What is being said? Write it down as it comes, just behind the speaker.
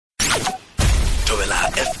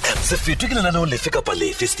FM se fetwe ke lenaneo lefe kapa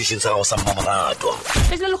lefe station sa gago sa mmamoratwa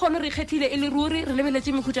le go re kgethile e le ruri re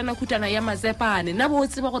lebeletse mehutana ya matsapane na bo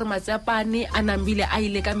tseba gore matsapane a nambile a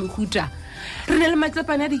ile ka mehuta re ne le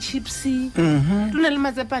matsapane a di chips re ne le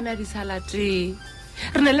matsapane a di salad re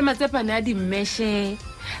ne le matsapane a di meshe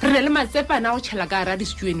re ne le matsapane a go tshela ka ra di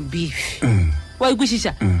stew and beef wa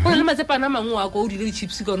ikwishisha go le matsapane a mangwe a go di le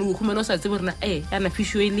chips ka no go khumana o sa tsebe rena ana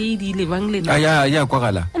fish oil di le bang le na ya kwa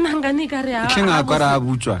gala nangane ka re a tlinga kwa ra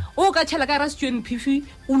butswa o ka tshela ka ra stew and beef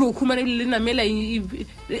o lo khumana le namela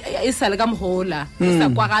e sale ka mohola sa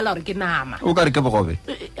kwa gala re ke nama o ka re ke bogobe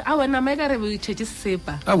a wena ma ka re tshetse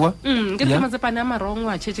sepa awa ke le matsapane a marong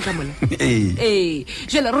wa tshetse ka mola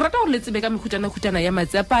jela re rata go le tsebe ka mehutana ya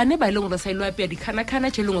matsapane ba ile gore sa ile apea dikhana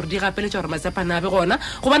tshele gore di gapeletse gore matsapane a be gona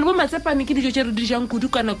go bana bo matsapane ke dijo tse re di jang kudu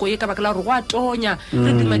kana go ye ka bakala re go atonya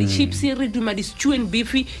re duma di chips re duma di stew and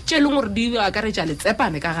beef tshele gore di akaretsa le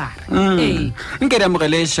tsepane ka gare nke re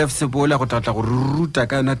amogele chef Sebola go tlatla go ruta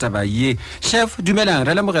ka yona taba ye chef dumelang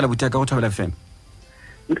re amogela boteka go Thobela FM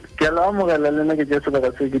ke la amogela le nna ke tse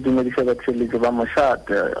ka se ke dumedisa ba tshelletse ba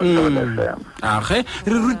moshate Thobela FM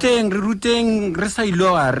re ruteng re sa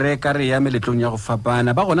ilo a reka re ya meletlong ya go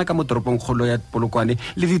fapana ba gona ka mo toropong kgolo ya Polokwane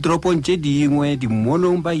le ditoropong tse dingwe di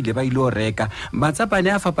monong ba ile reka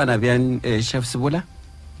matsapane a fapana bjang chef Sebola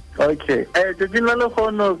okay ke dina le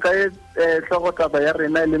gono ka tlogo taba ya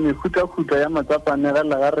rena le mehuta ya matsapane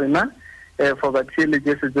ga rena for batshele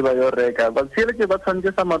ke se tseba yo reka batshele ke ba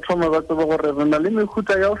tshwanetse sa mathomo ba tsebo gore re na le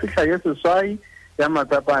mehuta ya o fihla ye seswai ya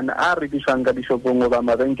matsapane a re dishang ka dishopong ba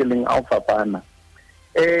mabenkeleng a o fapana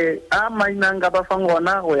a mainanga ba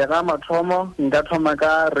fangona go ya ga mathomo nka thoma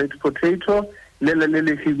ka red potato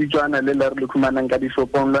le fibitswana le re khumanang ka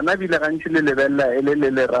dishopong lona bile gantsi le lebella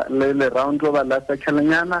le round ba la sa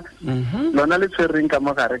khelanyana lona le tshwereng ka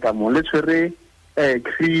mo gare ka mo le tshwere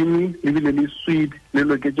creamy le sweet le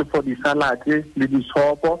loketse for di salad le di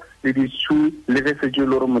sopo le di stew le ge setse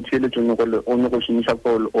le re mothele tsone o ne go shimisha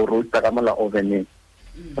for o roast ka mola oven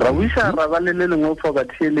ra wisha ra ba le lengwe for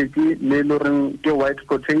batheledi le reng ke white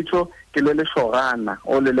potato ke le shogana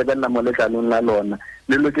o le lebella mo letlalong la lona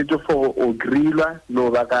le loketse for o grillwa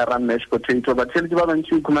lo ba ka ra mashed potato batheledi ba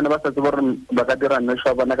bantsi khumana ba sa tse gore ba ka dira mashed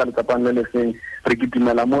wa bona ka letsapane le seng re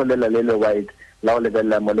kitimela mo le white la o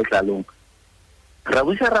lebella mo letlalong ra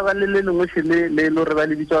busha ra ba le lengwe le re ba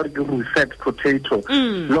le bitsa gore ke roasted potato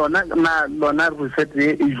lona roasted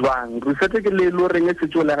e jwang roasted ke le reng e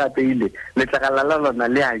setse le gapeile le tlagala la lona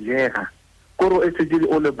le a jega koro e setse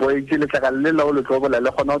o le boy ke le tlagala le la o le tlobola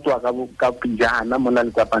le gona o tswa ka pijana mola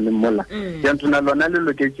le tsapaneng mola ya ntuna lona le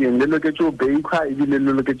loketseng le loketse o bakwa e bile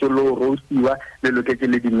le loketse lo roastiwa le loketse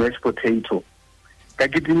le di mashed potato ka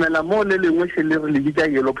kitimela mo le lengwe le re le bitsa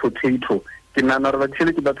yellow potato ke nana re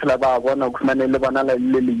batshele ke ba phela ba bona o khumane le bona le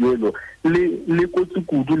yelo le kotsi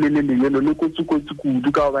kudu le yelo le kotsi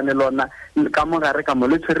kudu ka ba ne lona ka mo gare ka mo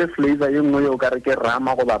le tshwere flavor ye nngwe yo ka re ke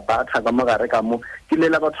rama go ba batha ka mo gare ka mo ke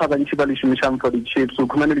lela batho ba ntshi ba le shumishang for di chips o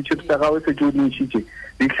khumane di chips tsa gawe se tse di ntshitse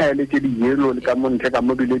di tlhaele ke di yelo le ka mo ntle ka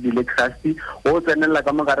mo bile di le crusty o tsenela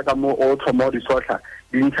ka mo gare ka mo o thomo di sotla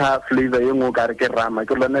di ntsha flavor ye nngwe ka re ke rama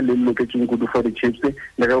ke lona le loketseng kudu for di chips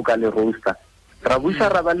le ge o ka le roaster ra busha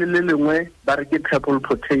ra ba le lengwe ba re ke purple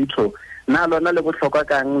potato na lona le botlhokwa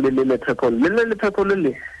kang le purple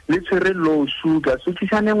le tshwere low sugar so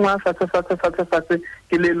tshane ngwa fatse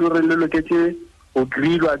ke le re le loketse o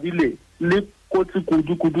grillwa bile le kotsi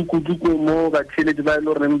kudu mo ba tshele di ba le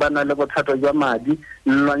reng bana le bothata jwa madi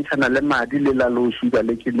le lwantshana le madi le la low sugar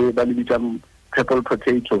le ke le ba le bitsa purple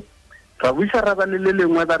potato ra busha ra ba le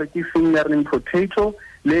lengwe ba re ke fingering potato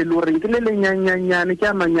le reng ke le nyanyanyane ke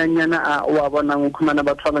a manyanyana a o a bonang o khumana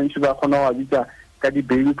batho ba ntse ba gona wa bitsa ka di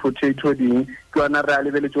baby potato ding ke ona re a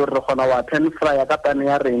lebeletse gore re gona wa pan fry ka pane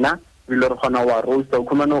ya rena bile re gona wa roast o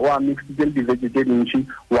khumana o a mix ke di vegetables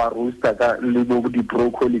wa roast ka le bo di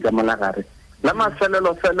broccoli ka malagare la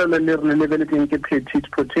mafelelo le re lebeletseng ke petite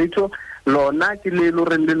potato lona ke le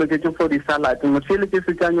reng le loketse for di salad motsele ke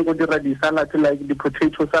se tsanye go dira di salad like di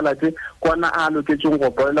potato salad kona a loketseng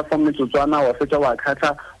go boila for metsotswana wa fetsa wa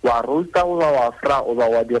khatha wa roasta wa fra o ba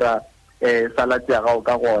wa dira salad ya gago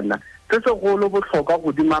ka gona se golo botlhokwa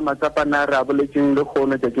go dima matsapana re a boletseng le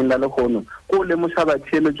gono teng la le gono go le moshaba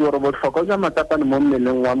tshele gore botlhokwa jwa matsapana mo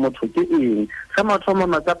mmeleng wa motho ke eng sa mathomo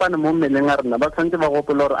matsapana mo mmeleng a rena ba tshwanetse ba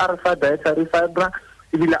gopola gore a re fa dietary fiber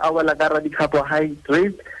ebile a wela ka ra di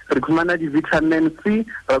carbohydrates re khumana di vitamin C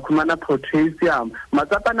re khumana potassium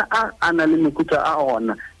matsapana a na le mekuta a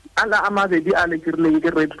ona ala a mabedi a le kirileng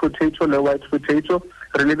ke red potato le white potato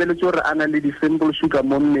re lebeletse gore a na le di simple sugar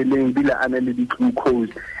mo mmeleng bile a na le di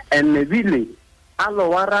glucose and bile a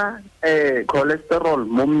lowara cholesterol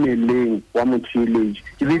mo mmeleng wa motheeletši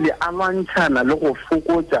ebile a lwantšhana le go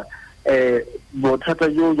fokotsa bothata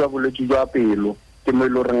jo jwa bolwetse jwa pelo ke mo e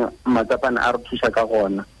le goreng matsapane a re thusa ka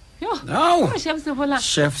gona. Chef Sebola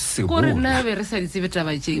Chef Sebola gore nna be re sa ditse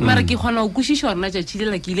betaba tše mara ke kgona go kwešiša gorena tšatši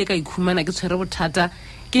lela ke ile ka ikhumana ke tshwere bothata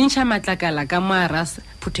ke ntšha matlakala ka maras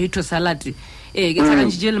potato salad ke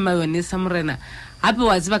tlhakantšhitše le mayonnaise morena gape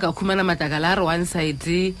wa tseba ka khumana matlakala a re one side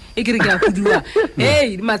e ke re ke a khudiwa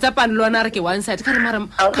matsapane le ona a re ke one side ka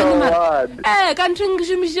ka nthong ke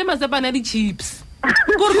šomišitše matsapane a di-chips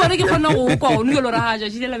gore kone ke kgona go kwa one ke lo ra ja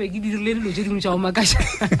tšhilela be ke dirile dilo tše dingwe tša go makaša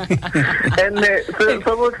ene se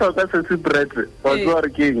botlhokwa se se bread wa tswa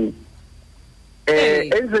re keng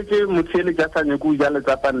ntse ke motheele ja sa nyako ja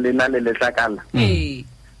letsapane le na le letlakala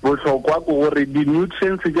botlhokwa ko gore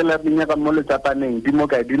di-nutrients ke la dinyaka mo letsapaneng di mo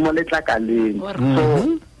kae di mo letlakaleng so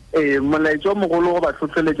molaetso mogolo go ba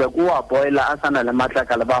tlhotlheletša ko wa boila a sana le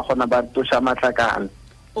matlakala ba kgona ba tosha matlakala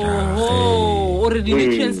ore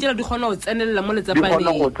di-nutrients tsela di kgona go tsenelela mo letsapaneng di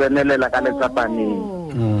kgona go tsenelela ka letsapaneng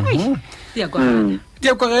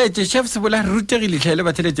diakwagetse Chef Sebola re rutegile tlhaele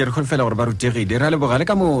batheletše re kgolofela gore ba rutegile ra lebogale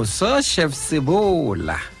ka moso Chef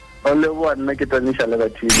Sebola o leboa nna ke taniša le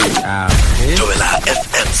bathile tobela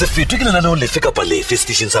fm se fetwe ke lenaneo lefe kapa lefe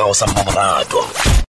station sa gago sa mmamoratwa